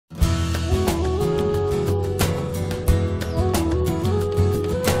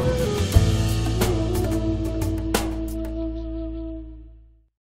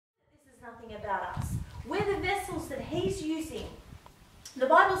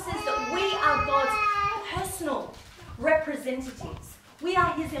says that we are God's personal representatives. We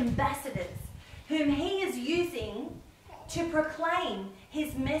are his ambassadors, whom he is using to proclaim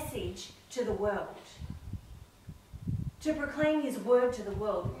his message to the world. To proclaim his word to the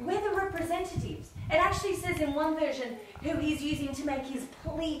world. We're the representatives. It actually says in one version who he's using to make his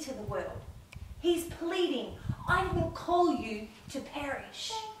plea to the world. He's pleading, I didn't call you to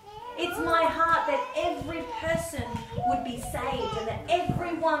perish. It's my heart that every person would be saved and that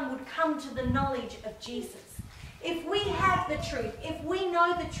everyone would come to the knowledge of Jesus. If we have the truth, if we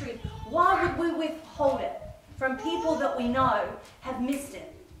know the truth, why would we withhold it from people that we know have missed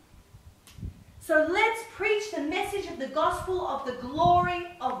it? So let's preach the message of the gospel of the glory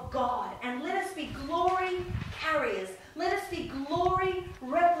of God. And let us be glory carriers. Let us be glory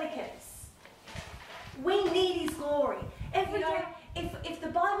replicants. We need his glory. Every day, if the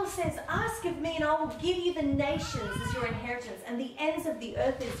Bible says, ask of me and I will give you the nations as your inheritance and the ends of the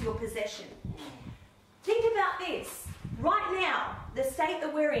earth as your possession. Think about this. Right now, the state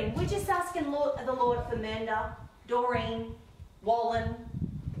that we're in, we're just asking the Lord for Mernda, Doreen, Wallen.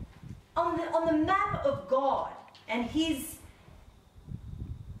 On the map of God and his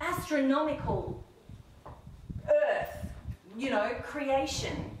astronomical earth,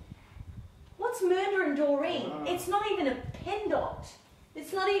 creation, what's Mernda and Doreen? It's not even a pen dot.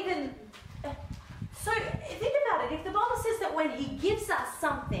 It's not even... So think about it. If the Bible says that when he gives us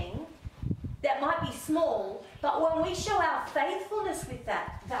something that might be small, but when we show our faithfulness with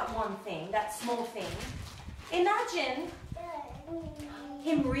that one thing, that small thing, imagine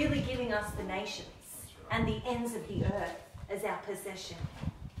him really giving us the nations and the ends of the earth as our possession.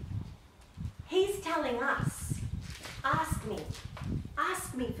 He's telling us, ask me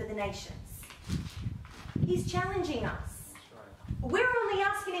for the nations. He's challenging us. We're only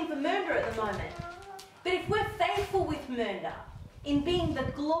asking him for Mernda at the moment. But if we're faithful with Mernda in being the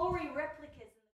glory replicant